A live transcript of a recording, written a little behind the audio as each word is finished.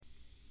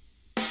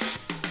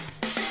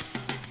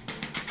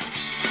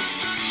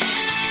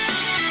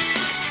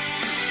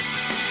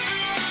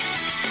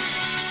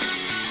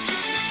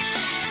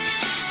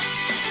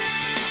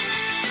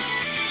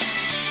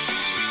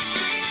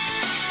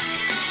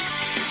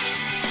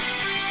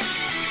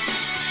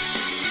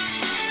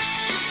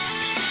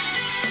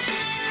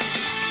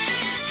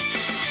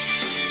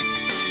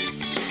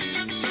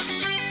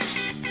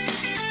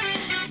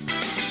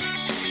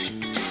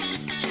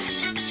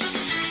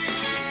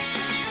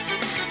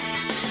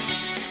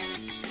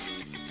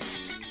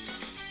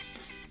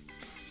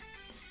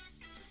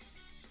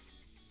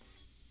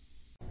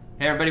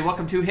Hey everybody,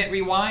 welcome to Hit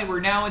Rewind.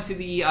 We're now into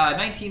the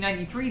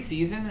 1993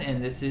 season,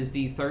 and this is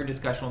the third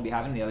discussion we'll be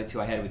having. The other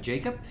two I had with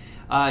Jacob.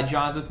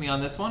 John's with me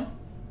on this one.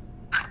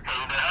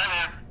 Hey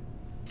there.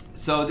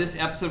 So this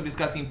episode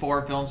discussing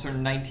 4 films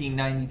from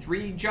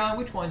 1993. John,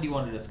 which one do you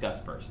want to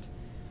discuss first?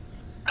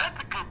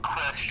 That's a good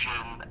question.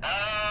 You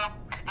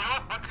know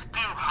what? Let's do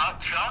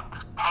Hot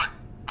Shots Part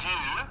 2.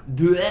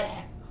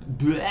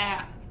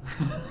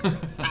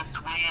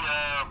 Since we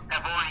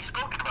have already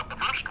spoken about the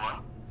first one.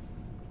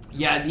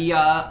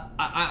 Yeah,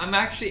 I'm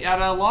actually at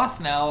a loss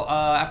now.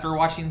 After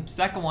watching the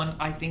second one,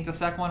 I think the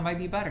second one might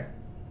be better.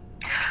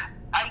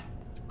 I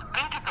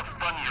think it's a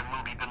funnier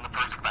movie than the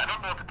first one. I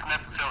don't know if it's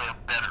necessarily a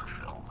better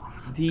film.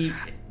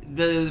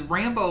 The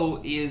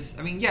Rambo is,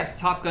 I mean, yes,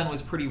 Top Gun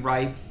was pretty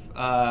rife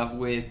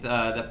with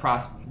I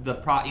can't think of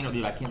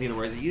the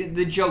word.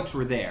 The jokes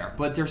were there,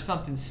 but there's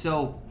something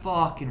so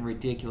fucking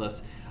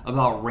ridiculous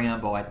about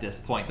Rambo at this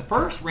point. The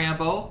first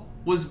Rambo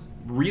was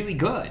really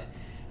good.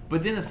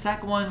 But then the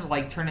second one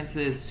turned into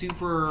this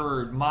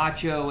super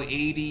macho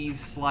 80s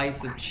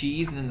slice of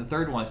cheese, and then the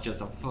third one's just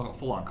a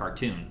full-on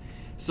cartoon.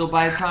 So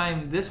by the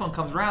time this one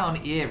comes around,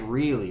 it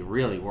really,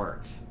 really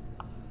works.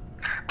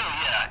 Oh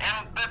yeah,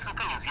 and that's the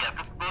thing is,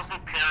 this mostly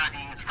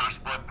parodies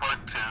First Blood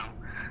Part 2,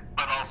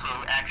 but also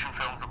action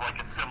films of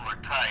a similar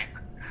type.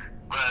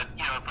 But,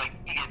 it's like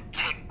you get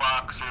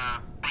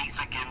Kickboxer,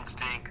 Basic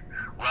Instinct,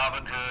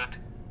 Robin Hood,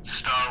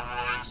 Star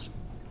Wars,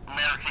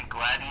 American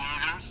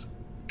Gladiators,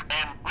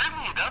 and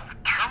weirdly enough,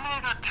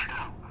 Terminator 2.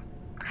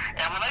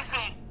 And when I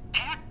say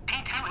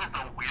T2 is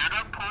the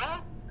weirder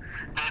pull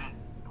than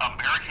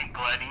American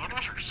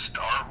Gladiators or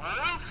Star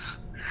Wars,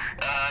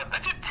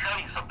 that should tell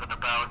you something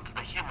about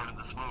the humor in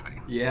this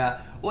movie. Yeah.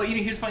 Well,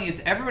 here's funny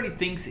is everybody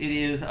thinks it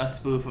is a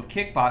spoof of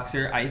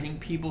Kickboxer. I think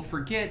people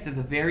forget that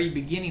the very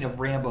beginning of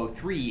Rambo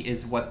 3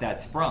 is what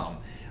that's from.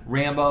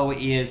 Rambo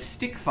is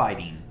stick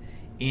fighting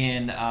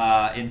in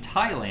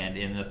Thailand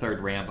in the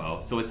third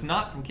Rambo, so it's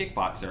not from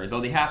Kickboxer,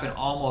 though they happen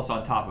almost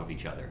on top of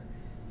each other.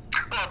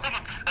 Well, I think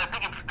it's the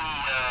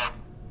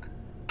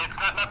it's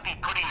not the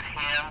putting his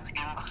hands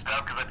in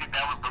stuff, because I think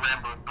that was the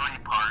Rambo 3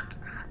 part,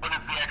 but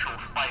it's the actual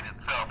fight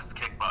itself is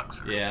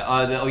Kickboxer.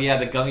 Yeah.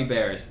 The gummy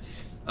bears.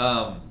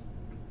 Our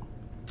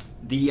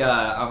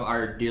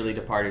dearly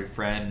departed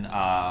friend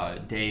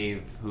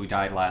Dave, who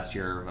died last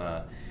year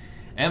of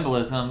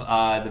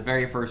embolism, the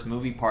very first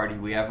movie party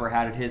we ever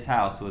had at his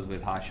house was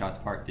with Hot Shots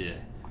Part 2.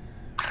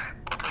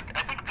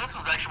 I think this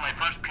was actually my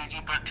first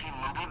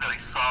PG-13 movie that I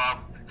saw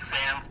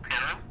sans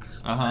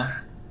parents.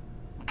 Because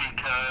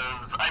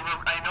I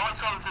know I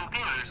saw this in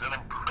theaters, and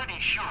I'm pretty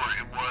sure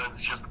it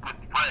was just with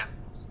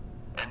friends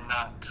and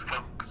not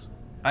folks.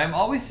 I'm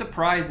always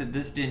surprised that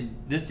this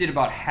did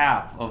about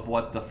half of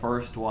what the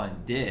first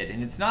one did.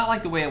 And it's not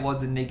like the way it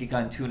was in Naked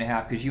Gun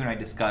 2.5, because you and I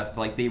discussed,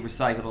 they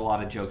recycled a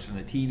lot of jokes from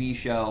the TV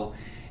show,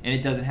 and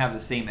it doesn't have the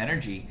same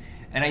energy.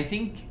 And I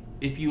think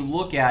if you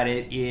look at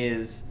it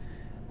is,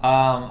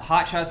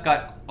 Hot Shots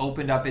got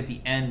opened up at the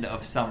end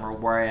of summer,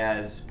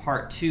 whereas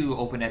Part 2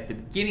 opened at the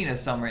beginning of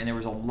summer, and there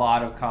was a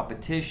lot of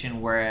competition,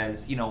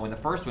 whereas, when the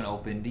first one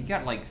opened, you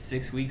got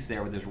 6 weeks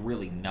there where there's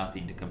really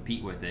nothing to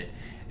compete with it.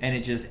 And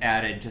it just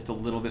added just a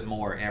little bit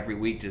more every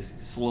week,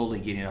 just slowly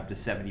getting up to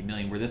 70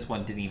 million, where this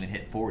one didn't even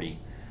hit 40.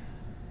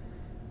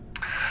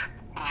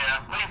 Yeah,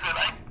 like I said,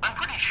 I'm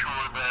pretty sure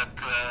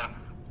that,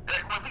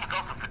 I think it's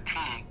also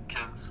fatigue,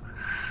 because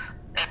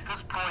at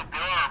this point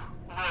there are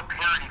more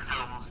parody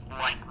films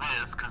like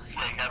this, because, you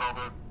had all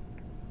the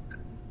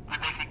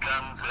Naked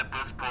Guns at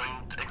this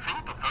point. I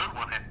think the third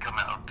one had come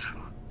out.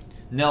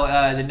 No,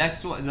 the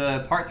next one,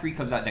 the Part 3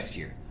 comes out next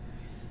year.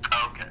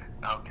 Okay.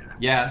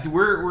 Yeah, so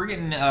we're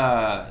getting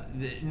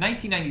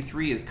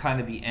 1993 is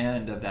kind of the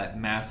end of that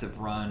massive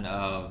run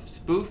of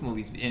spoof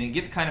movies, and it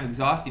gets kind of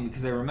exhausting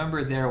because I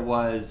remember there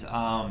was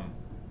a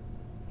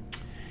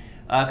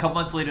couple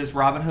months later, it's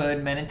Robin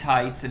Hood, Men in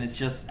Tights, and it's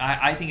just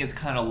I think it's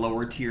kind of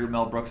lower tier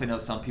Mel Brooks. I know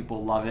some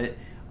people love it,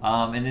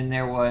 and then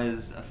there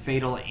was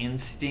Fatal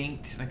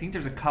Instinct. I think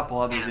there's a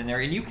couple others in there,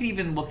 and you can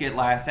even look at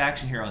Last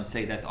Action Hero and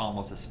say that's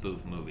almost a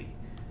spoof movie.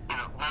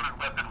 Loaded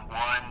Weapon 1.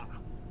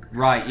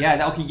 Right,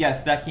 yeah, okay,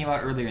 yes, that came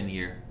out earlier in the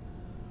year.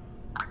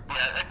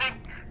 Yeah, I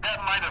think that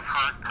might have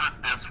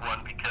hurt this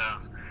one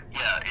because,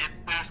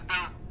 there's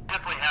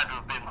definitely had to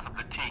have been some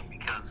fatigue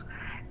because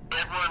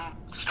everyone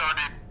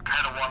started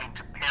kind of wanting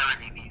to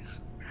parody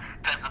these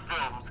types of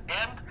films,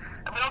 and,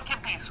 I'll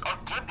give these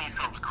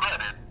films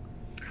credit.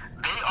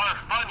 They are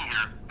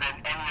funnier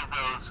than any of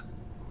those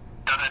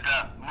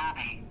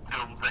movie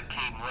films that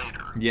came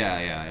later.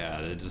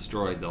 Yeah, they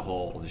destroyed the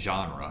whole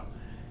genre.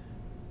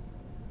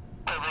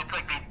 Well, it's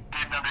like they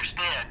didn't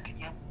understand.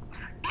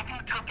 If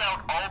you took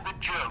out all the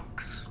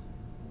jokes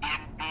in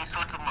these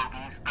sorts of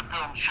movies, the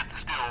film should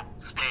still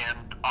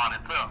stand on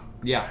its own.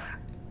 Yeah.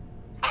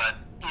 But,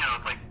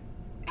 it's like,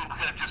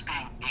 instead of just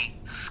being a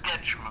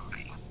sketch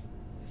movie.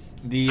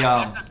 This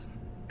is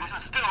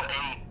still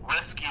a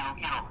rescue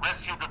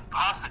the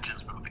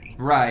hostages movie.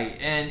 Right,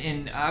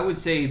 and I would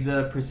say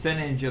the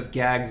percentage of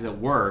gags that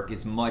work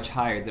is much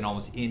higher than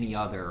almost any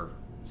other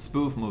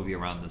spoof movie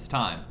around this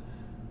time.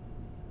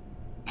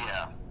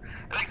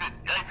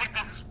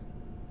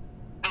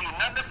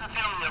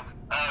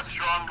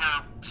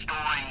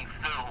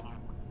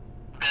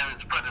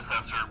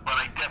 predecessor, but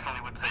I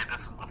definitely would say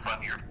this is the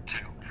funnier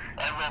two.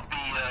 I love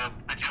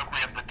the joke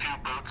where you have the two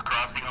boats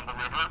crossing on the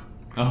river.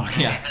 Oh,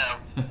 yeah.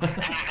 And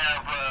you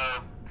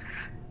have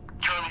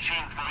Charlie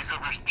Sheen's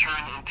voiceovers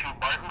turn into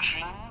Martin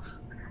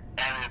Sheen's,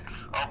 and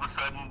it's all of a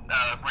sudden,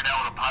 we're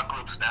now in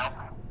Apocalypse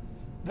Now.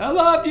 I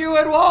loved you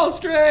at Wall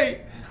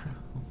Street!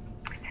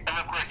 And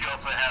of course, you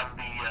also have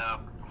the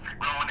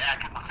Rowan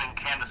Atkinson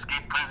can't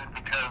escape prison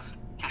because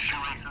his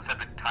shoelaces have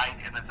been tied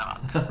in a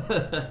knot.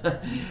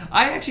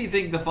 I actually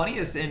think the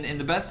funniest and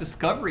the best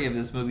discovery of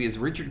this movie is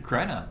Richard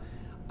Crenna.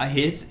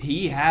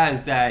 He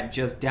has that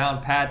just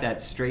down pat,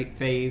 that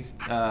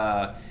straight-faced,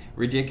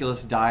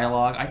 ridiculous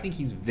dialogue. I think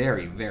he's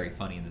very, very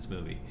funny in this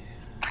movie.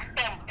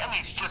 And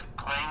he's just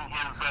playing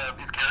his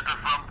character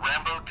from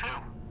Rambo 2.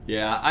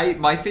 Yeah,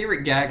 my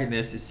favorite gag in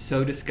this is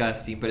so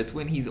disgusting, but it's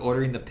when he's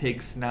ordering the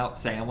pig snout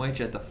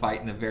sandwich at the fight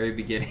in the very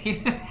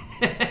beginning.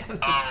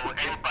 And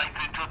he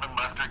bites into it, the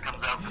mustard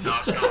comes out the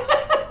nostrils.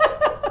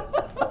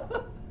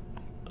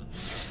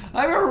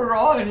 I remember we were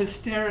all in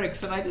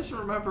hysterics, and I just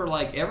remember,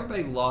 like,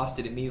 everybody lost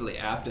it immediately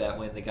after that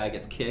when the guy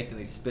gets kicked and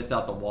he spits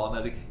out the wall, and I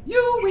was like,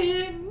 you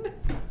win!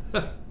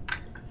 Well,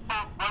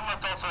 one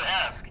must also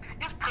ask,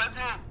 is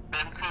President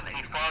Benson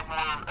a far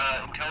more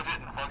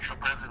intelligent and functional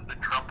president than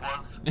Trump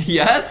was?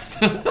 Yes!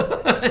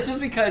 Just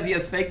because he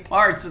has fake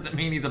parts doesn't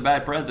mean he's a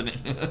bad president.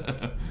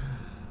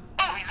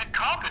 Oh, he's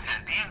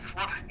incompetent.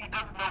 He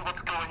doesn't know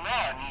what's going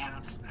on.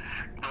 He's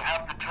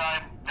half the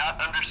time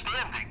not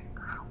understanding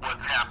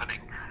what's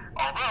happening.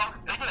 Although,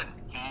 again,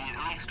 he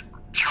at least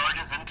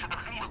charges into the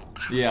field.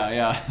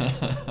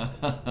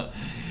 Yeah.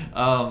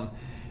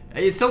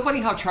 It's so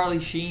funny how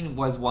Charlie Sheen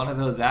was one of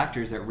those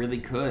actors that really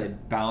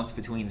could bounce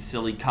between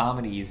silly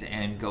comedies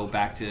and go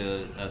back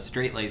to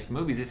straight-laced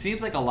movies. It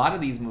seems like a lot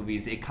of these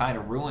movies, it kind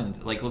of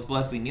ruined. Like with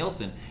Leslie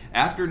Nielsen,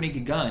 after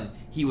Naked Gun,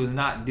 he was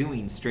not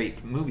doing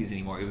straight movies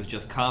anymore. It was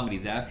just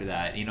comedies after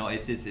that.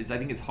 It's I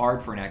think it's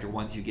hard for an actor,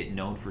 once you get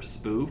known for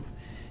spoof,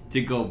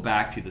 to go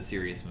back to the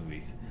serious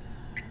movies.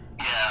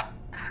 Yeah.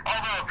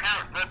 Although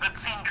apparently that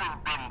seemed to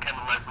have been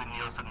kind of Leslie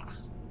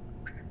Nielsen's,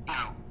 who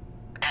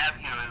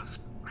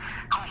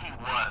he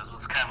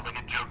was kind of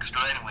like a jokester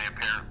anyway,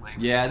 apparently.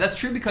 Yeah, that's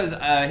true because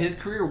his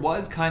career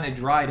was kind of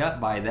dried up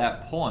by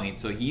that point,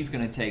 so he's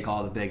going to take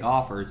all the big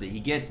offers that he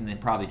gets and then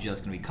probably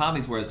just going to be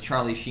comedies, whereas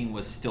Charlie Sheen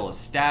was still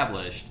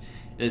established,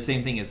 the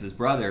same thing as his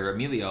brother,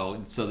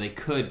 Emilio, so they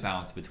could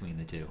bounce between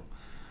the two.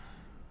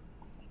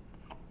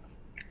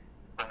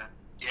 But,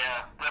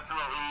 yeah,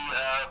 definitely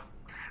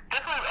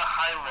a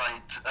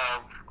highlight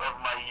of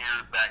my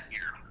year that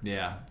year.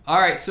 Yeah. All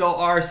right, so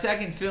our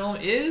second film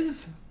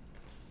is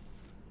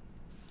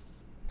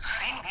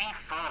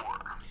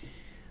CB4.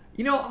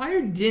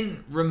 I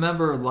didn't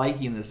remember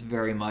liking this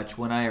very much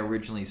when I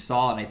originally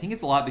saw it, and I think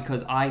it's a lot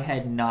because I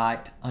had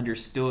not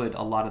understood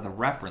a lot of the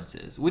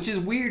references, which is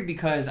weird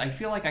because I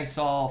feel like I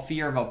saw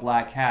Fear of a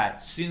Black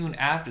Hat soon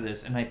after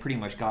this, and I pretty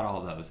much got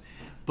all those.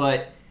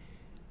 But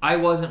I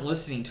wasn't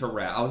listening to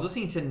rap. I was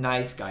listening to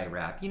nice guy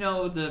rap.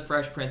 The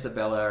Fresh Prince of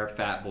Bel-Air,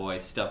 Fat Boy,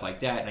 stuff like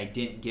that, and I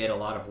didn't get a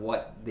lot of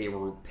what they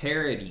were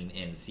parodying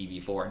in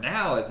CB4.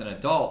 Now, as an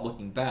adult,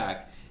 looking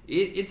back,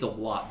 it's a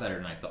lot better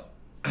than I thought.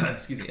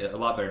 Excuse me, a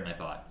lot better than I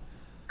thought.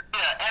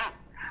 Yeah, and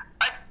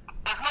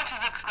as much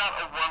as it's not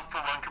a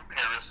one-for-one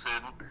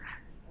comparison,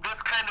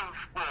 this kind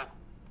of,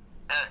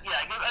 I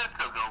guess I'd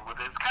still go with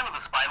it. It's kind of the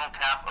Spinal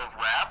Tap of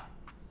rap,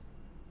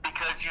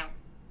 because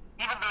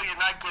even though you're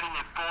not getting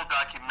a full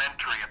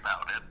documentary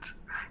about it,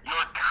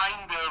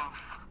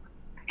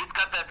 it's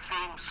got that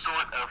same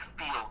sort of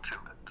feel to it.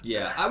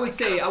 Yeah, I would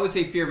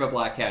say Fear of a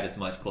Black Hat is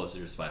much closer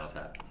to Spinal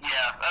Tap. Yeah,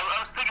 I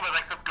was thinking about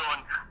it, I kept going,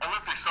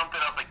 unless there's something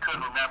else I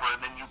couldn't remember,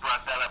 and then you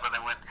brought that up, and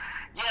I went,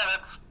 yeah,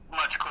 that's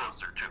much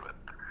closer to it.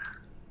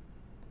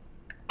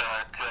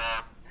 But,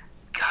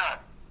 God,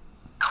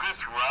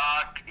 Chris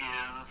Rock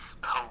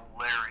is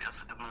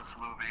hilarious in this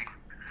movie.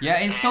 Yeah,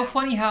 and it's so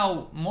funny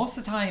how most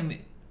of the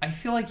time I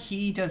feel like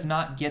he does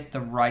not get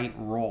the right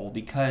role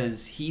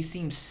because he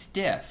seems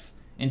stiff.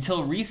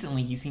 Until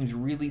recently, he seems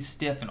really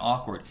stiff and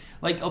awkward.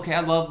 Like, okay, I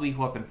love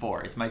Lethal Weapon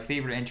 4. It's my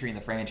favorite entry in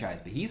the franchise,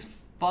 but he's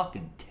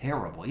fucking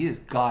terrible. He is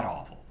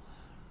god-awful.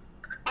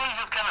 Well, he's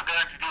just kind of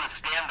there to do his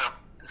stand-up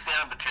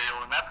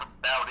material, and that's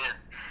about it.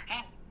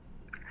 He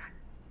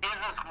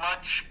is as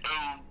much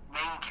a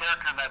main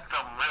character in that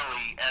film,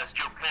 really, as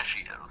Joe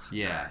Pesci is.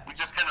 Yeah. He's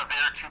just kind of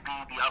there to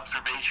be the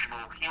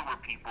observational humor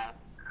people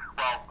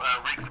while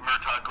Riggs and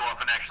Murtaugh go off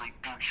and actually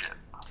do shit.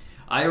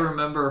 I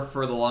remember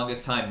for the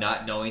longest time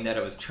not knowing that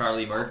it was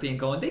Charlie Murphy and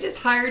going, they just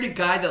hired a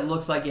guy that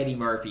looks like Eddie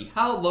Murphy.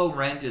 How low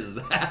rent is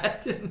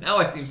that? Now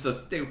I seem so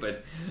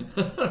stupid.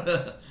 It's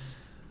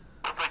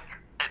like,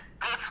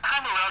 this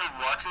time around in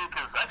watching it,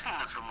 because I've seen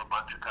this film a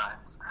bunch of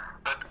times,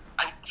 but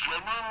I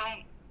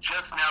genuinely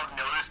just now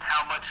noticed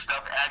how much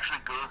stuff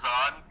actually goes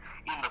on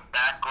in the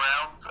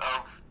backgrounds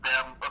of the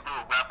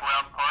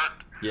wraparound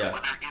part, yeah,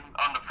 where they're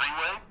on the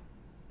freeway.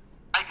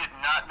 I did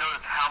not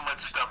notice how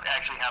much stuff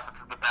actually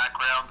happens in the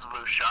backgrounds of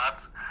those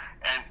shots,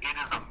 and it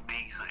is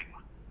amazing.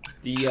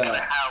 Just kind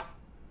of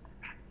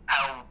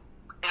how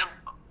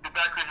the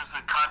background is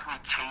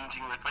constantly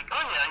changing. Where it's like,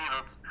 oh yeah, you know,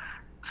 it's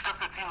stuff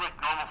that seems like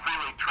normal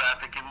freeway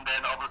traffic, and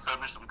then all of a sudden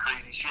there's some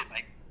crazy shit, and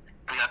I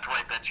forgot to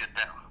write that shit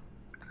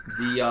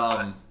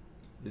down.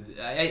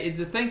 It's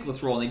a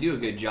thankless role, and they do a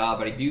good job,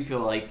 but I do feel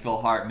like Phil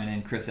Hartman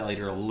and Chris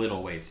Elliott are a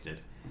little wasted.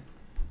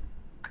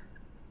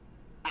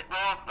 Yeah,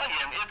 well,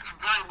 again, it's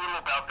very little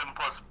about them.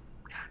 Plus,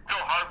 Phil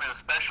Hartman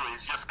especially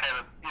is just kind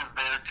of is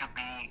there to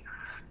be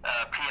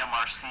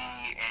PMRC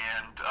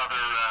and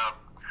other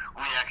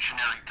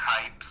reactionary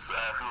types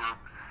who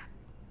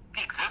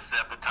existed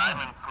at the time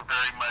and were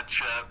very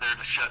much there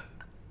to shut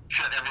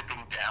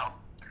everything down.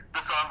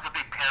 The songs that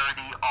they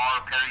parody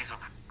are parodies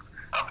of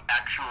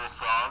actual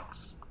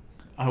songs.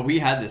 We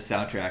had this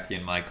soundtrack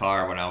in my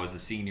car when I was a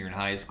senior in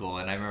high school,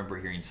 and I remember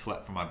hearing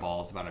 "Sweat from My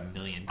Balls" about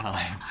 1,000,000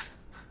 times.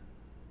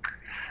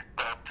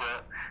 But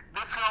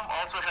this film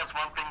also has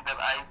one thing that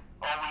I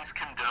always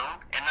condone,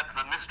 and that's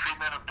the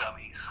mistreatment of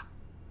dummies.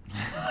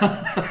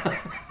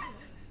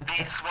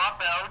 The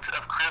swap out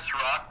of Chris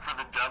Rock for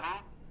the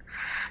dummy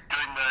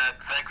during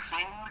the sex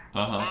scene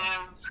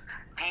is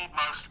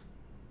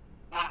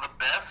one of the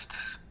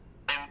best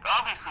and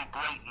obviously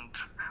blatant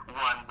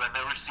ones I've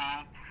ever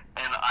seen,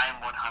 and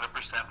I'm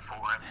 100%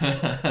 for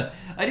it.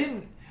 I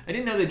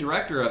didn't know the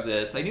director of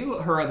this. I knew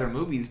her other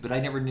movies, but I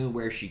never knew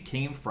where she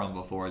came from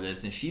before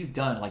this. And she's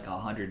done like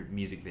 100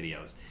 music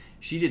videos.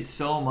 She did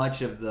so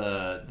much of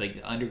the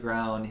like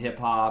underground hip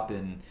hop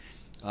and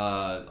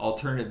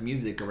alternative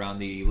music around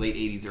the late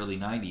 80s, early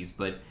 90s.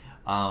 But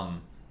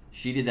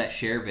she did that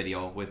Cher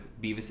video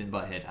with Beavis and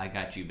Butthead. I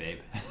got you, babe.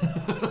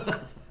 Well,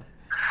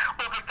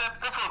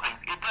 that's one of the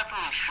things. It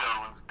definitely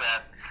shows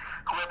that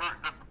whoever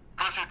the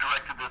person who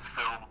directed this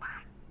film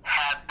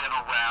had been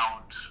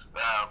around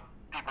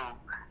people,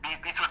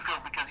 these sorts of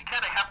films, because you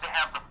kind of have to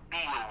have the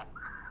feel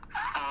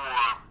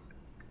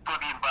for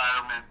the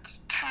environment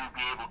to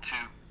be able to,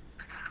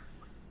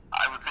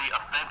 I would say,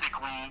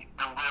 authentically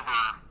deliver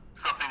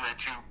something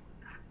that you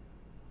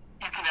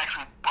can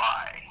actually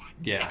buy.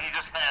 Yeah. If you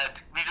just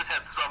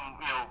had some,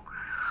 you know,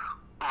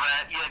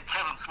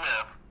 Kevin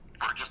Smith,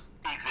 for just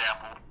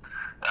example,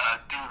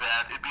 do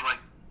that, it'd be like,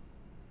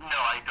 no,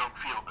 I don't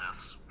feel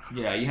this.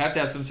 Yeah, you have to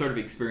have some sort of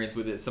experience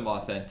with it, some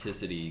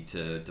authenticity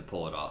to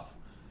pull it off.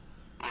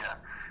 Yeah,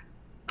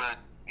 but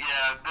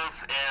yeah,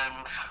 this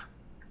and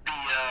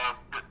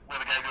when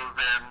the guy goes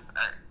in,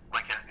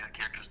 I can't think of the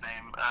character's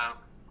name,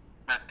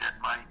 not Dead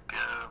Mike,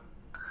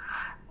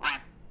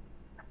 where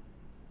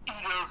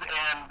he goes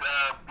and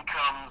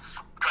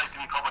tries to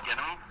be Public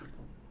Enemy.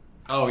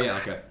 Oh yeah,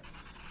 okay.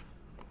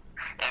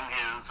 And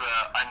his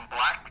I'm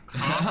Black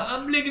song.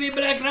 I'm blickety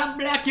black and I'm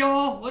black,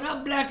 y'all. What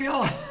up, black,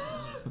 y'all?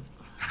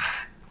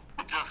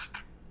 Just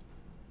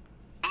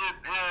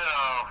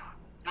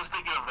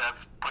thinking of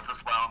that puts a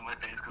smile on my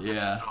face because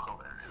it's just so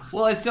hilarious.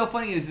 Well, it's so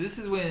funny is this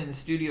is when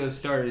studios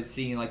started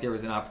seeing like there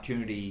was an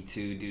opportunity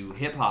to do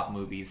hip hop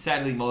movies.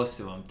 Sadly, most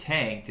of them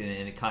tanked and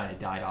it kind of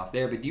died off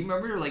there. But do you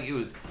remember like it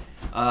was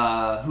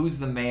Who's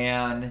the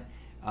Man?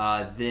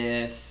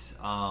 This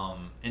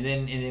and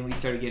then we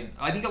started getting.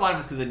 I think a lot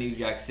of it's because New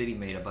Jack City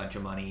made a bunch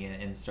of money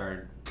and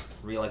started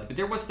realizing. But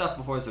there was stuff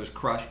before. So there was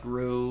Crush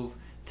Groove,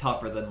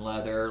 Tougher Than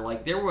Leather.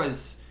 Like there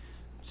was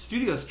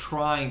studios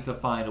trying to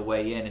find a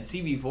way in, and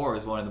CB4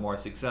 is one of the more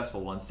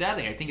successful ones.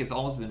 Sadly, I think it's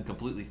almost been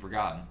completely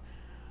forgotten.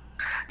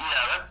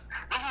 Yeah, this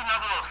is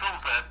another of those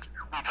films that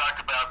we talked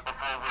about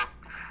before, where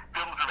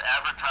films are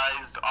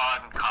advertised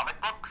on comic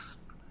books.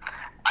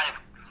 I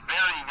have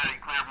very, very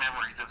clear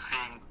memories of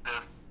seeing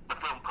the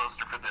film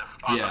poster for this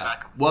on the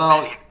back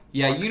of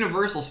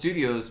Universal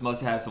Studios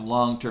must have some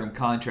long-term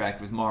contract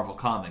with Marvel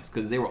Comics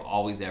because they were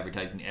always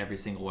advertising every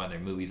single one of their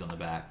movies on the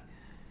back.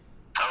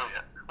 Oh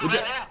yeah, well,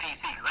 and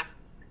DC, because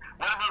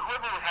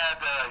whoever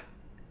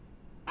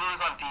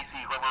was on DC,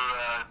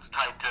 whoever is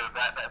tied to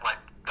that like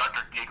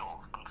Dr.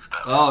 Giggles and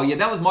stuff. Oh yeah,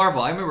 that was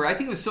Marvel. I remember. I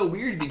think it was so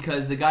weird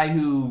because the guy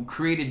who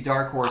created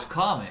Dark Horse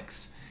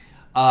Comics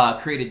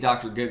created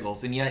Dr.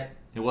 Giggles, and yet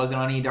it wasn't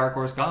on any Dark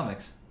Horse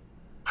Comics.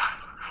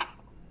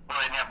 Well,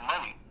 they didn't have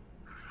money.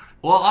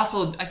 Well,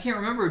 also, I can't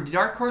remember. Did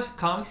Dark Horse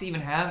Comics even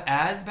have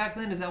ads back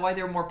then? Is that why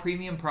they were more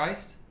premium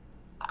priced?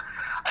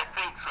 I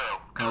think so.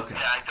 Because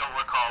I don't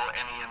recall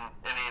any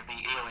of the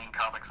Alien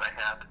comics I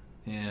had.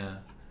 Yeah.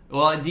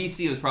 Well,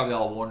 DC was probably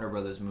all Warner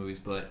Brothers movies,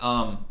 but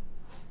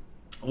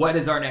what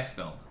is our next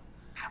film?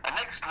 Our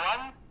next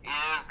one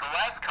is the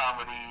last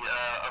comedy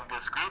of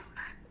this group,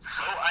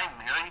 So I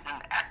Married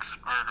an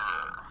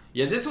Axe-Murderer.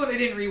 Yeah, this one I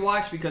didn't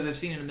rewatch because I've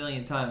seen it a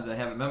million times. I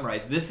have it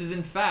memorized. This is,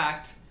 in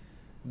fact,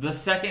 the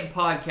second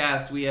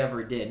podcast we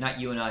ever did. Not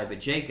you and I, but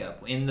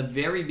Jacob. In the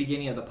very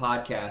beginning of the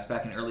podcast,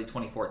 back in early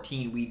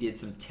 2014, we did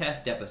some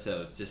test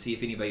episodes to see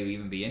if anybody would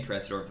even be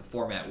interested or if the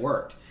format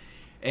worked.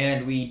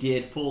 And we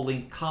did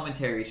full-length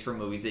commentaries for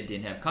movies that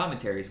didn't have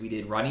commentaries. We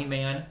did Running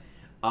Man,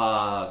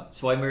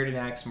 So I Married an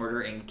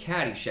Axe-Murderer, and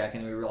Caddyshack,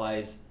 and we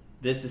realized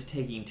this is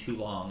taking too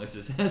long. This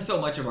is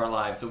so much of our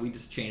lives, so we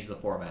just changed the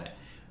format.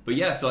 But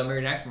yeah, So I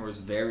Married an Axe-Murderer was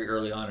very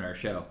early on in our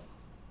show.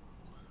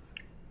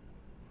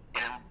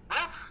 And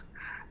this,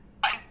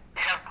 I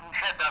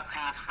had not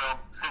seen this film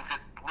since it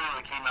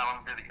literally came out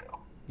on video.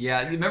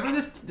 Yeah, remember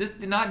this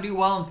did not do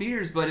well in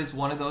theaters, but it's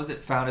one of those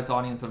that found its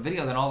audience on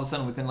video. Then all of a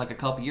sudden, within like a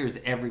couple years,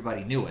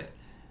 everybody knew it.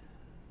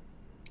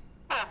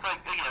 Yeah, it's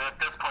like, again, at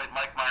this point,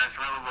 Mike Myers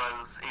really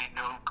was a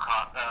known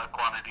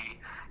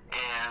quantity,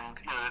 and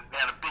it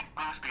had a big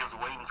boost because of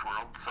Wayne's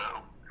World. So,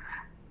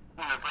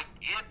 it's like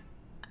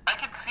I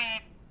could see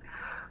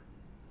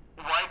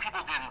why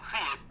people didn't see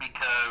it,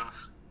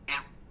 because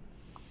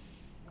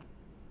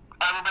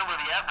I remember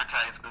the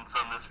advertisements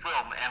on this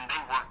film, and they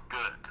weren't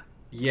good.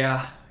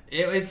 Yeah,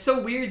 it's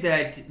so weird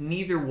that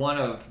neither one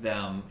of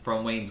them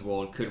from Wayne's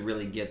World could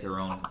really get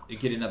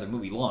another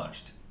movie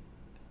launched.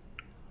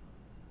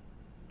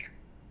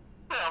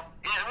 Well,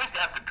 at least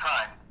at the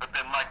time. But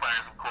then Mike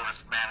Myers, of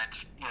course,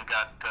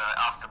 got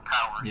Austin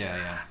Powers.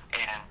 Yeah.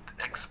 And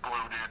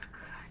exploded.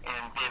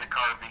 And Dana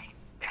Carvey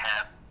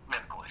had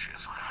medical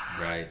issues.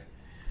 Right.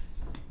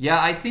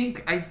 Yeah, I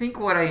think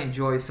what I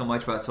enjoy so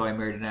much about So I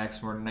Married an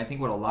Axe Murderer, and I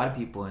think what a lot of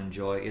people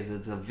enjoy, is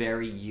it's a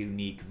very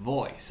unique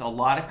voice. A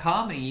lot of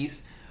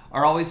comedies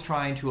are always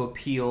trying to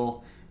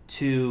appeal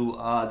to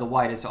the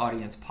widest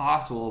audience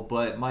possible,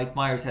 but Mike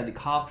Myers had the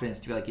confidence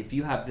to be like, if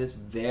you have this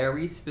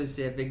very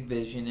specific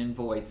vision and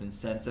voice and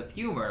sense of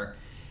humor,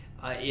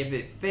 if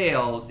it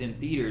fails in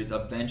theaters,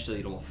 eventually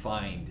it'll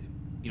find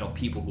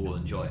people who will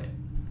enjoy it.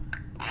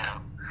 Yeah,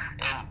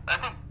 and I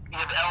think you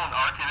have Alan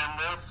Arkin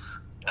in this,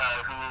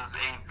 who is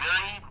a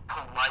very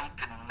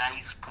polite and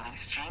nice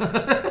police chief who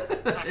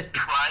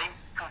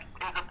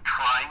ends up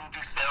trying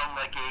to sound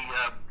like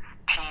a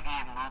TV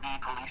and movie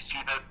police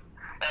chief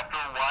after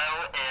a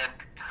while,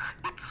 and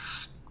you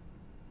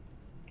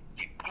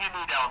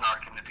need Alan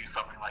Arkin to do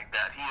something like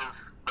that. He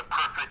is the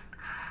perfect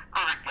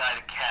guy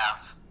to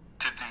cast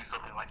to do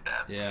something like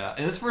that. Yeah,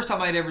 and this is the first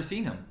time I'd ever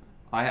seen him.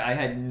 I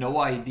had no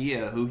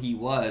idea who he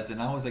was,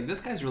 and I was like, this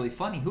guy's really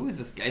funny. Who is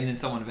this guy? And then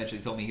someone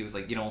eventually told me he was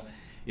like,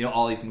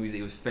 all these movies that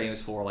he was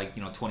famous for, like,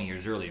 20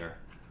 years earlier.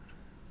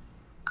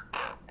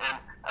 Yeah, and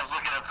I was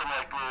looking at some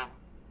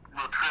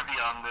little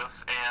trivia on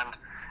this, and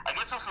I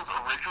guess this was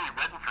originally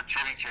written for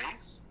Chevy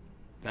Chase.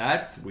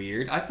 That's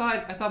weird. I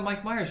thought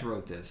Mike Myers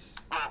wrote this.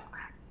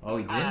 Well,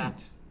 he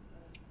didn't.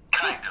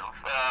 Kind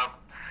of.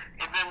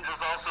 And then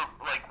there's also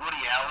like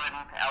Woody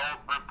Allen,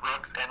 Albert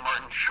Brooks, and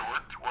Martin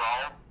Short were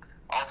all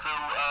also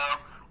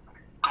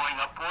going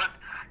up for it,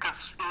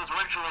 because it was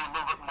originally a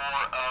little bit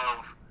more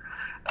of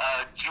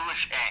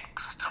Jewish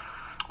angst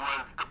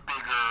was the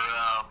bigger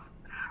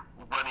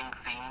running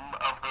theme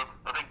of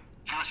I think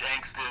Jewish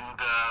angst and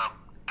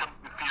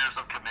fears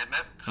of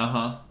commitment.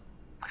 Uh-huh.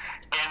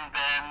 And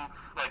then,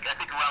 like, I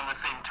think around the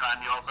same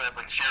time, you also have,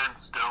 like, Sharon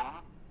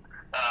Stone.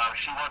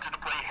 She wanted to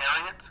play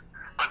Harriet,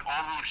 but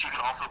only if she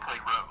could also play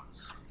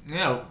Rose.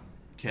 Yeah,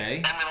 okay.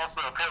 And then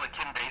also, apparently,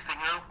 Kim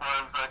Basinger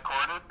was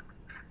courted,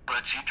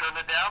 but she turned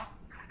it down.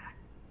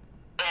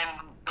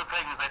 And the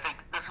thing is, I think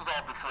this was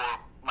all before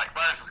Mike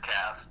Myers was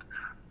cast,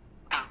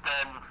 because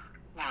then,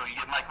 you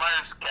get Mike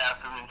Myers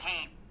cast, and then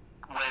he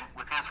went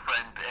with his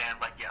friend and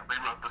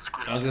rewrote the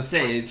script. I was gonna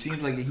say, it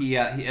seems like he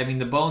I mean,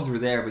 the bones were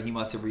there, but he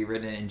must have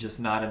rewritten it, and just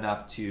not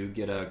enough to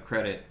get a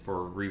credit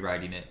for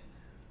rewriting it.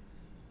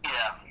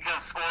 Yeah,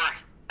 because I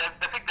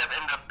think that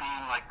ended up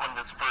being like one of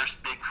his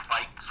first big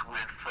fights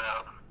with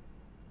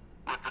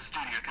the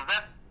studio, because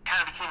that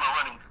kind of became a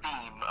running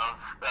theme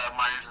of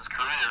Myers'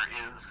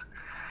 career, is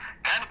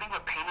kind of being a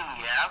pain in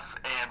the ass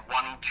and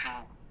wanting to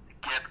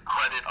get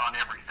credit on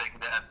everything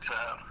that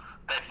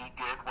he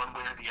did one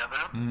way or the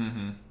other.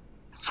 Mm-hmm.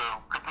 So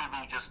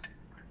completely just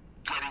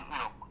getting,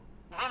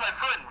 my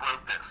friend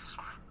wrote this.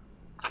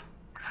 It's like,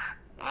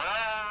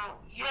 well,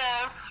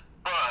 yes,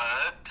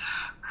 but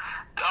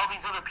all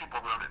these other people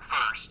wrote it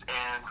first,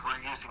 and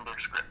we're using their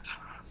script.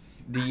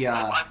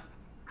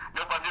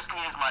 I'm just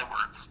going to use my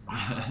words.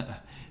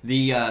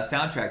 The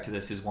soundtrack to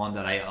this is one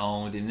that I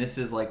owned, and this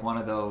is like one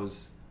of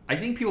those... I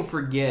think people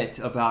forget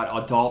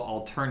about adult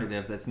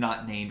alternative that's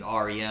not named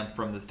REM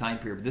from this time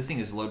period, but this thing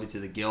is loaded to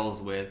the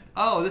gills with,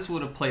 this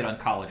would have played on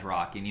College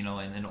Rock, and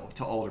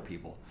to older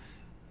people.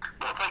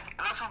 Well, it's like,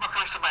 this was the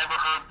first time I ever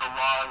heard The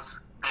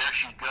Law's There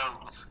She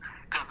Goes,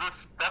 because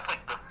that's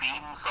like the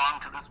theme song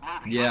to this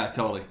movie. Yeah,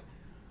 totally.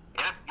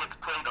 And it gets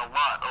played a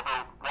lot,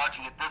 although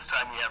watching it this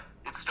time,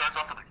 it starts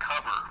off with a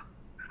cover,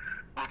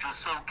 which was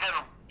so kind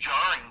of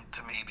jarring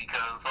to me,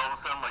 because all of a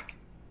sudden, I'm like,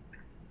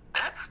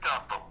 that's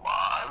not The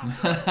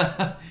Laws.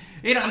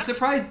 I'm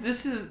surprised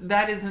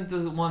that isn't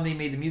the one they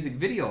made the music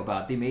video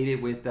about. They made it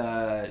with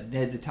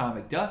Ned's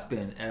Atomic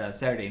Dustbin.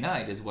 Saturday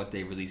Night is what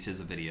they released as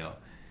a video.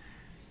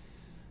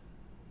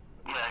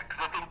 Yeah,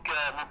 because I think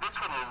this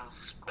one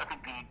is, I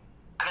think the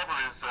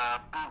cover is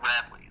Boo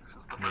Radley's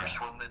is the first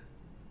one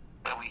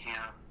that we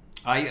hear.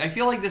 I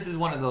feel like this is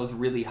one of those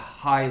really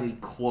highly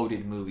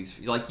quoted movies.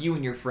 Like, you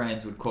and your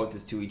friends would quote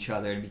this to each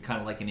other and be kind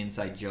of like an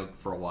inside joke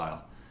for a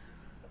while.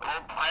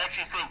 Well, I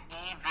actually say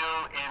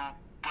evil and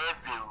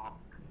devil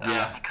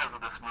because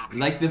of this movie.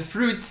 Like the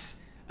fruits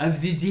of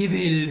the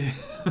devil.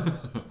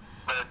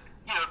 But,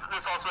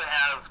 this also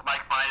has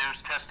Mike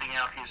Myers testing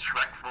out his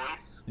Shrek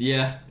voice.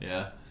 Yeah.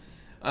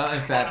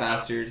 Fat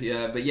bastard.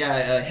 Yeah, but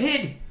yeah,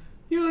 Hid!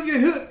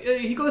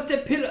 He goes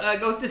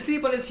to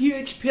sleep on his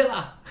huge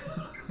pillow.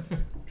 Yeah,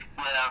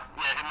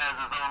 him as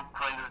his own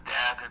playing his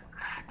dad and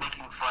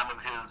making fun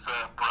of his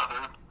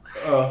brother.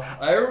 Oh,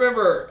 I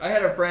remember I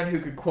had a friend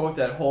who could quote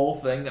that whole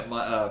thing that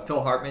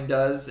Phil Hartman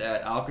does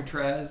at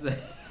Alcatraz,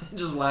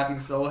 just laughing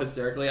so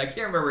hysterically. I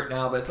can't remember it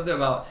now, but it's something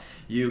about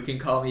 "you can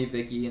call me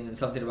Vicky," and then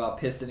something about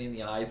pistoning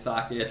the eye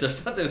sockets or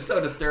something so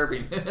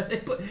disturbing.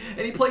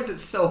 And he plays it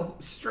so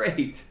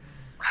straight.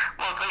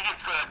 Well, I think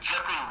it's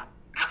Jeffrey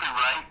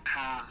Wright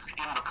who's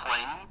in the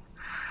plane,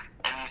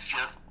 and he's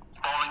just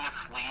falling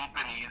asleep,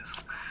 and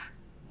he's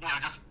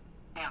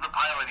the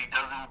pilot. He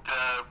doesn't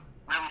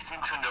really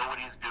seem to know what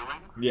he's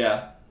doing.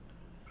 Yeah.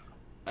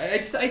 I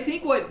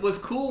think what was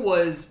cool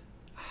was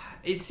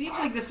it seems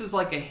like this was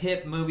like a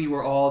hip movie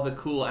where all the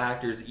cool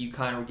actors that you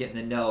kind of were getting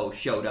to know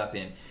showed up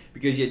in,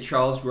 because you had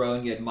Charles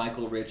Grodin, you had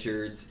Michael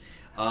Richards,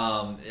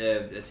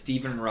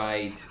 Stephen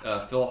Wright,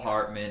 Phil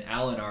Hartman,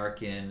 Alan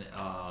Arkin.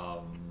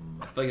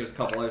 I feel like there's a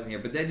couple others in here,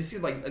 but they just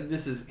seemed like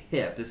this is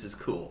hip, this is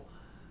cool.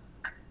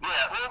 Yeah,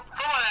 well,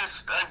 from what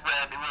I've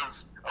read, it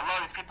was a lot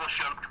of these people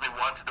showed up because they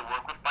wanted to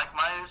work with Mike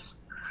Myers.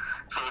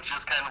 So it's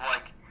just kind of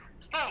like,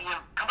 hey,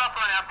 come out for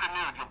an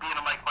afternoon, you'll be in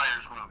a Mike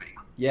Myers movie.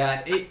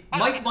 Yeah,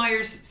 Mike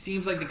Myers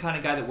seems like the kind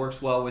of guy that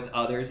works well with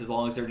others as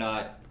long as they're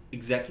not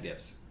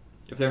executives,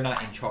 if they're not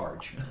in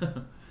charge.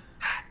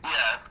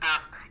 Yeah,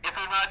 if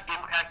they're not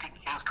impacting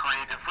his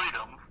creative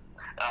freedom,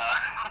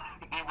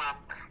 he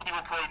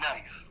will play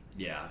nice.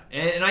 Yeah,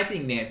 and I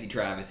think Nancy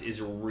Travis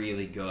is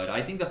really good.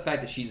 I think the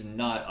fact that she's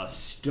not a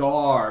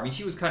star, I mean,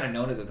 she was kind of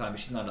known at the time, but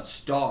she's not a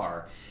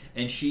star,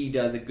 and she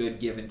does a good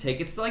give and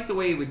take. It's like the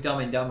way with Dumb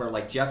and Dumber,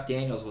 like Jeff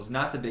Daniels was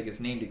not the biggest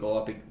name to go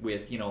up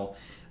with,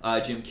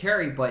 Jim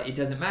Carrey, but it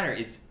doesn't matter.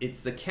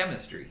 It's the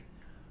chemistry.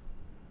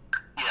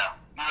 Yeah,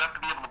 you have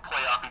to be able to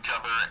play off each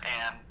other,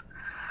 and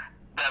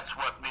that's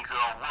what makes it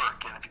all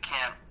work. And if you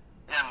can't,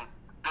 and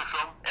this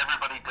film,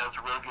 everybody does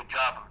a really good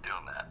job of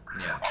doing that.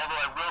 Yeah.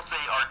 Although I will say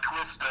our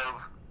twist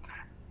of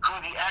who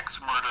the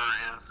axe murderer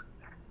is,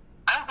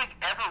 I don't think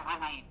ever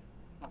really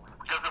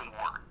doesn't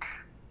work.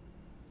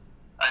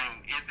 I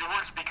mean, it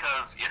works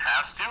because it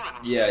has to.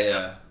 And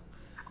Yeah.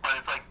 But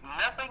it's like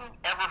nothing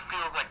ever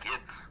feels like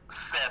it's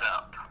set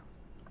up.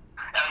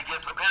 And I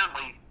guess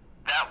apparently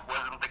that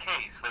wasn't the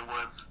case. He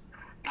was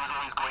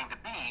always going to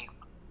be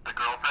the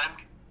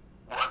girlfriend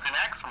was an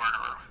axe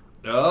murderer.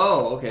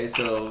 Oh, okay,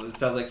 so it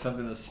sounds like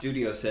something the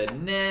studio said,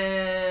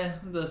 nah,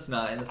 that's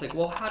not. And it's like,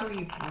 well, how do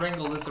we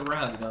wrangle this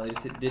around? They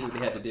just did what they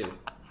had to do.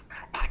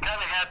 It kind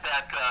of had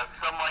that, it was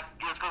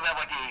supposed to have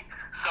like a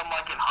Some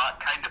Like It Hot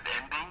kind of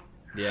ending.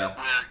 Yeah.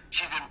 Where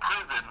she's in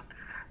prison,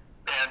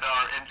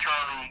 and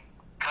Charlie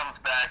comes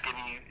back, and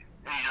he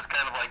just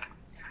kind of like,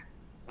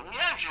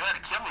 yeah, she tried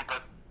to kill me,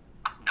 but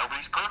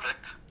nobody's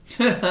perfect.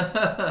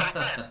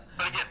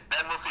 but again,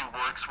 that mostly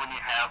works when you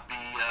have the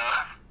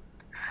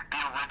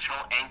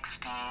original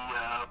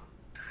angsty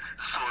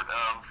sort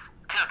of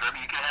character. I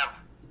mean, you can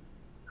have,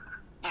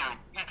 you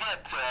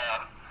get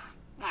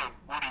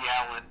Woody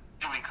Allen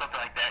doing something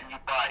like that, and you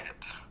buy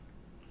it.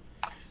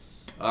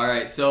 All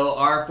right, so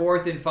our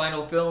fourth and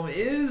final film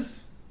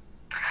is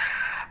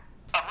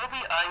a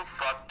movie I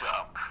fucked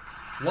up.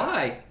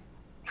 Why?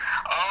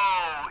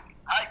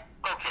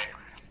 Okay.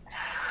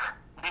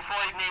 Before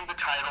I name the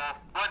title,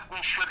 what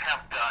we should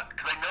have done,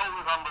 because I know it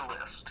was on the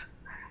list,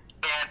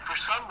 and for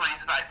some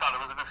reason I thought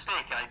it was a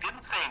mistake, and I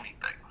didn't say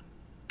anything.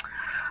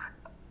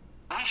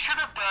 We should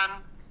have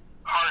done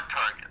Hard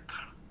Target.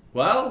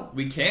 Well,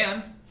 we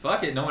can.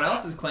 Fuck it, no one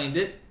else has claimed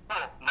it.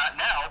 Well, not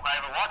now. I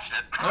haven't watched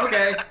it.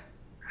 Okay.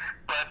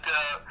 But,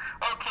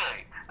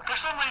 okay. For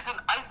some reason,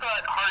 I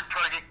thought Hard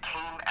Target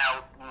came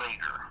out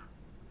later.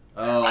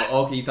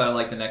 Oh, okay, you thought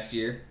like the next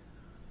year?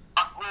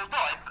 Well, no,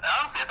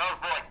 honestly, I thought it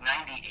was more like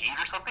 98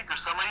 or something. For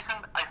some reason,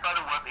 I thought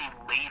it was a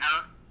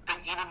later thing,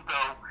 even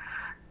though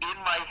in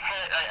my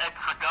head, I'd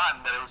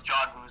forgotten that it was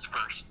John Woo's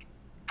first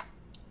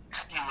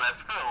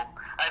U.S. film.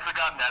 I'd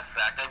forgotten that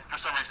fact. I, for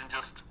some reason,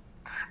 just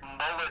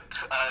mullet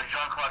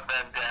Jean-Claude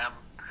Van Damme.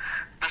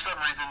 For some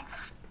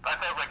reasons, I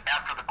thought it was like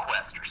After the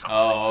Quest or something.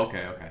 Oh,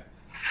 okay.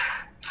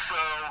 So,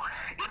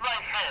 in my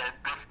head,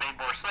 this made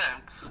more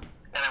sense,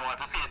 and I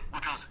wanted to see it,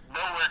 which was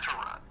Nowhere to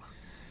Run.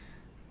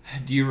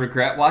 Do you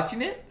regret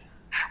watching it?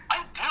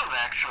 I do,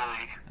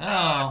 actually.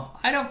 Oh,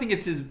 I don't think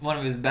it's one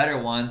of his better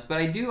ones, but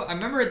I do. I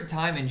remember at the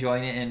time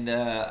enjoying it,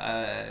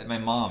 and my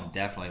mom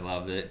definitely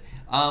loved it.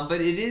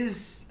 But it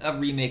is a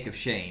remake of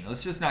Shane.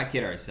 Let's just not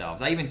kid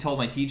ourselves. I even told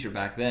my teacher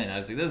back then, I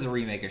was like, this is a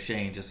remake of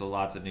Shane, just with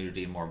lots of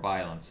nudity and more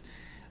violence.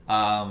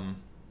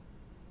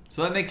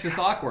 So that makes this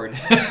awkward.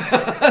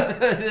 Yeah.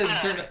 The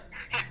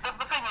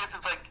thing is,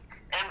 it's like,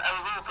 and I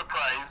was a little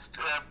surprised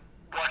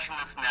watching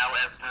this now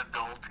as an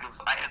adult,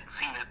 because I hadn't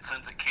seen it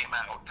since it came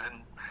out,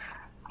 and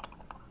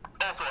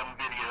also on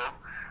video.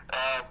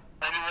 I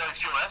didn't realize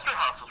Joe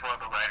Esterhaus was one of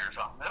the writers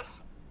on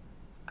this.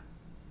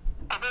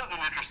 But that was an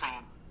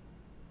interesting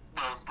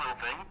little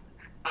thing.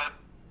 But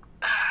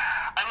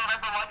I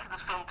remember watching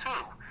this film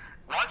too.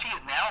 Watching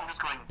it now, I'm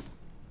just going,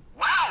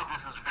 wow,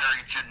 this is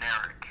very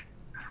generic.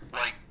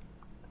 Like,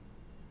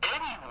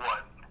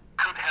 anyone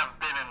could have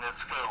been in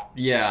this film.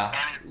 Yeah.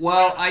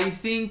 Well, I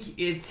think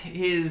it's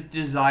his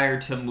desire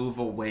to move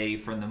away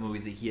from the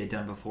movies that he had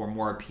done before,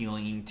 more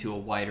appealing to a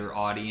wider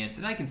audience,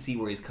 and I can see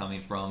where he's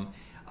coming from.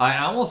 I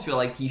almost feel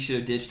like he should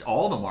have ditched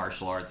all the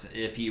martial arts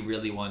if he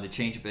really wanted to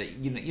change it, but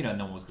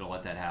no one was going to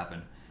let that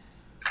happen.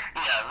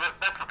 Yeah,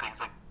 that's the thing. It's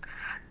like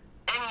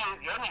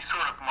any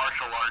sort of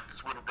martial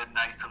arts would have been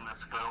nice in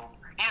this film.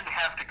 He didn't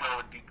have to go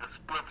and do the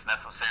splits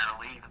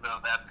necessarily, even though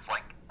that's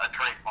like a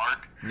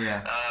trademark.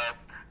 Yeah.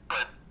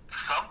 But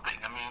something.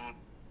 I mean,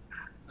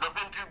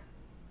 something to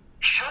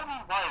show me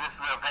why this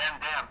is a Van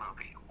Damme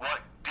movie.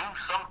 Do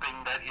something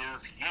that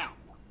is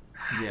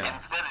you. Yeah.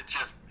 Instead, it's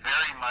just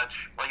very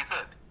much like I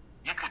said.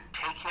 You could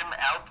take him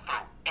out, throw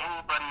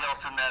anybody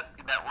else in that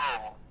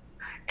role,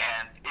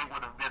 and it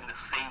would have been the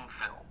same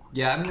film.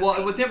 Yeah, I mean, well,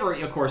 it was never,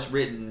 of course,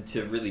 written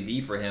to really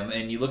be for him,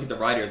 and you look at the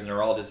writers, and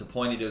they're all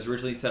disappointed. It was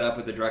originally set up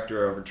with the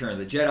director of Return of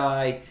the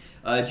Jedi.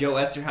 Joe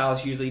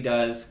Esterhaus usually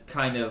does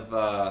kind of,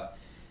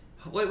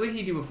 what did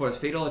he do before this?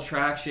 Fatal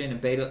Attraction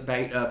and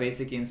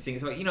Basic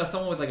Instinct. So,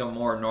 someone with like a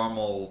more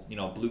normal,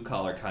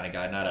 blue-collar kind of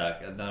guy, not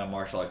a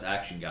martial arts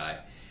action guy.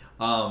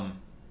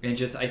 And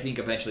just, I think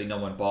eventually no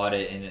one bought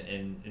it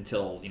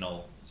until,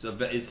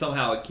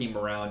 somehow it came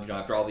around,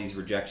 after all these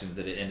rejections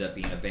that it ended up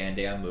being a Van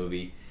Damme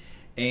movie.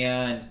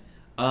 And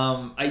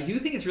I do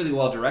think it's really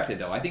well directed,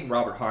 though. I think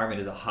Robert Harmon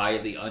is a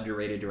highly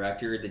underrated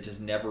director that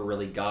just never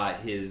really got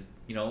his,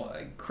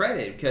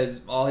 credit,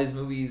 because all his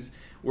movies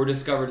were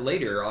discovered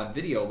later on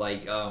video,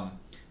 like,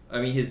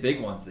 his big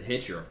ones, The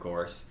Hitcher, of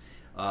course.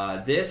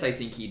 This, I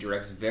think he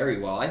directs very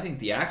well. I think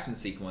the action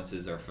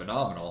sequences are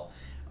phenomenal.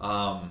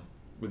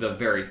 With the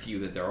very few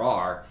that there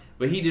are.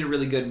 But he did a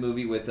really good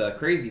movie with a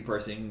crazy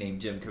person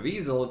named Jim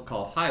Caviezel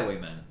called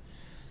Highwaymen.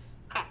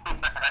 Yeah,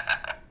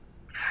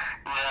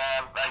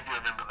 I do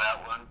remember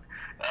that one.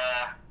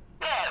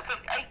 It's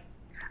like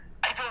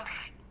I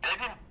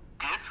didn't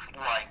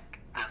dislike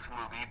this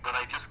movie, but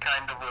I just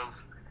kind of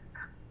was.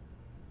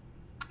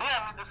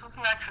 Yeah, I mean, this is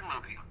an action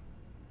movie.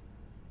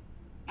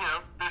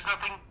 There's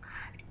nothing.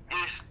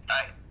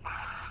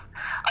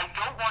 I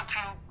don't want to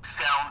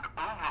sound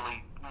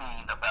overly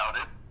mean about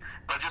it.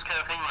 But just kind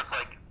of thing where it's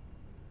like,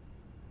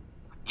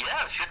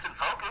 yeah, shit's in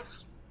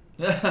focus.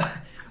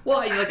 Well,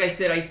 like I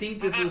said, I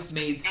think this was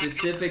made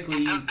specifically.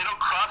 They don't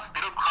cross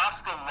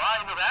the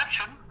line of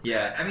action.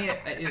 Yeah, I mean,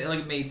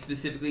 it made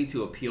specifically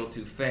to appeal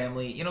to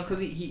family, because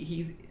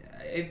he's.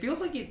 It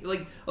feels like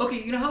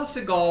okay, how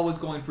Seagal was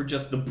going for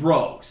just the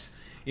bros,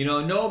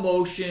 no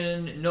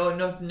emotion, no,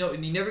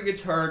 he never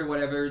gets hurt or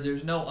whatever.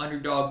 There's no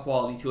underdog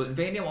quality to it, and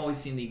Van Damme always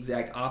seemed the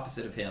exact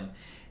opposite of him.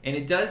 And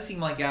it does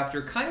seem like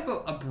after kind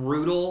of a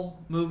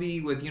brutal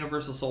movie with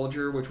Universal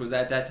Soldier, which was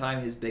at that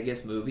time his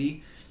biggest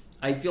movie,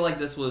 I feel like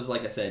this was,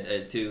 like I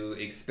said, to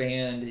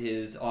expand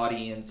his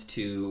audience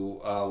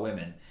to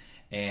women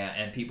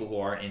and people who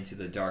aren't into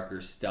the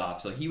darker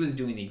stuff. So he was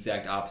doing the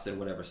exact opposite of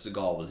whatever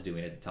Seagal was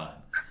doing at the time.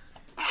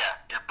 Yeah,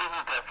 this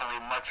is definitely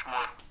much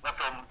more a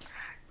film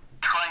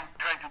trying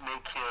to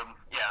make him,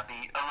 a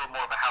little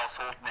more of a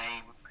household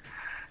name,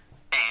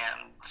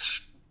 and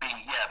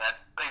that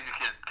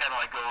basically kind of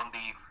like go in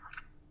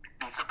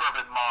the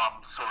suburban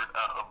mom sort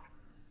of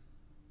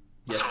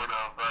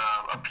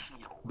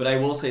appeal. But I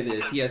will say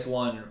this: he has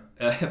one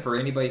for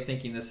anybody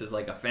thinking this is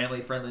like a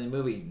family-friendly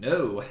movie.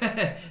 No,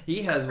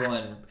 he has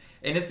one,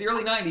 and it's the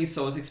early '90s,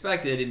 so it's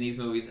expected in these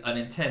movies an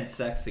intense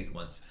sex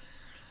sequence.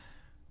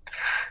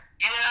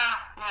 Yeah,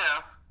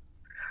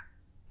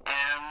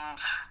 and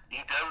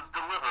he does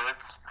deliver.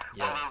 It's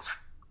one of those.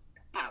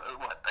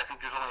 I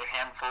think there's only a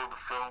handful of the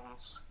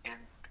films in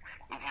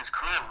his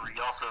career where he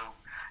also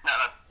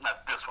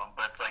not this one,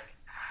 but it's like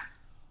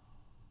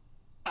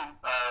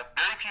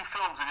very few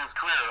films in his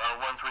career are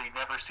ones where you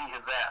never see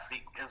his ass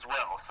as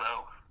well.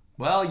 So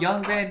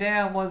young Van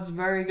Damme was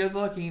very good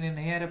looking and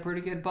he had a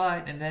pretty good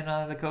butt, and then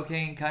the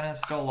cocaine kind of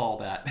stole all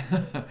that.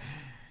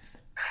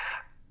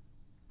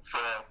 So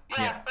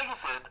like I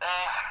said,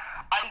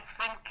 I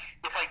think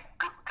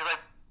because I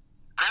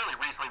fairly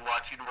recently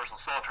watched Universal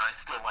Soldier, I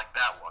still like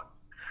that one.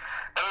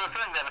 I have a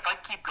feeling that if I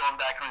keep going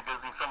back and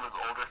revisiting some of his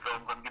older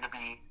films, I'm going to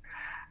be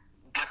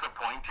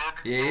disappointed.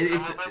 Yeah,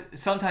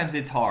 sometimes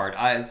it's hard.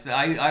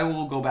 I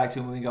will go back to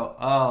a movie and go,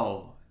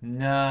 oh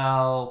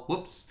no,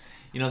 whoops.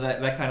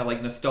 That kind of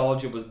like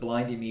nostalgia was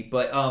blinding me.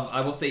 But I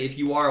will say, if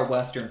you are a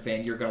Western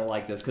fan, you're going to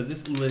like this because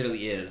this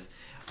literally is.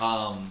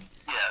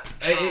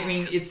 I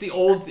mean, it's the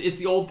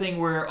old thing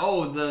where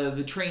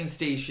the train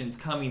station's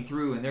coming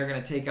through and they're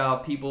gonna take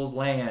out people's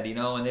land,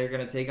 and they're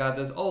gonna take out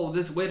this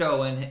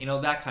widow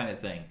and that kind of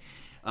thing.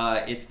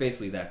 It's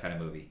basically that kind of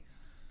movie.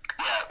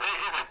 Yeah,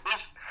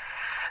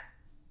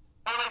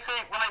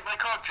 when I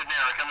call it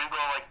generic, I mean,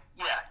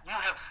 you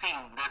have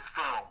seen this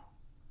film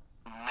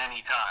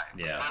many times.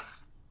 Yeah.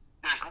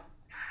 There's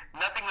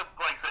nothing that,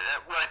 like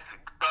when I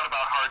thought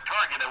about Hard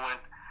Target, I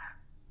went,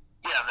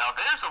 yeah, now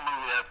there's a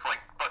movie that's like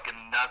fucking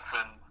nuts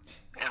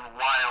and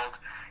wild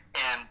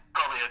and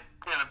probably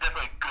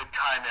definitely a good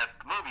time at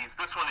the movies.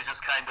 This one is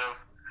just kind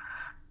of,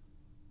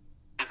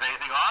 is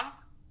anything on?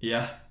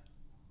 Yeah.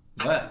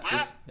 What?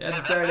 Yeah. It's a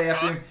Yeah, Saturday that's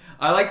afternoon. fun.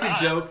 I like to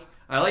joke.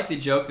 I like to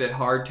joke that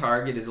Hard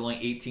Target is only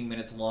 18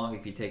 minutes long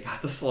if you take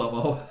out the slow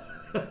mo.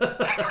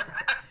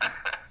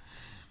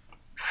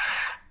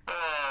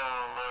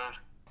 Oh,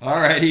 Lord.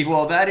 Alrighty,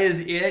 well that is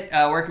it.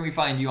 Where can we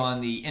find you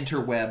on the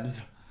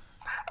interwebs?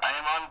 I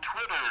am on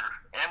Twitter,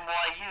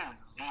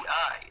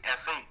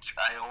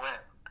 MYUZISHION.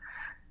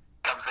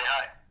 Come say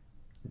hi.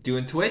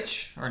 Doing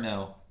Twitch or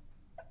no?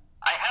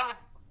 I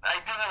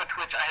do have a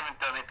Twitch. I haven't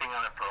done anything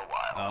on it for a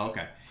while. Oh,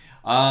 okay.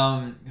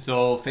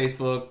 So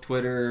Facebook,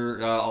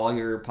 Twitter, all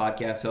your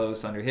podcast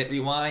hosts under Hit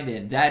Rewind,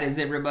 and that is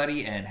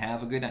everybody, and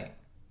have a good night.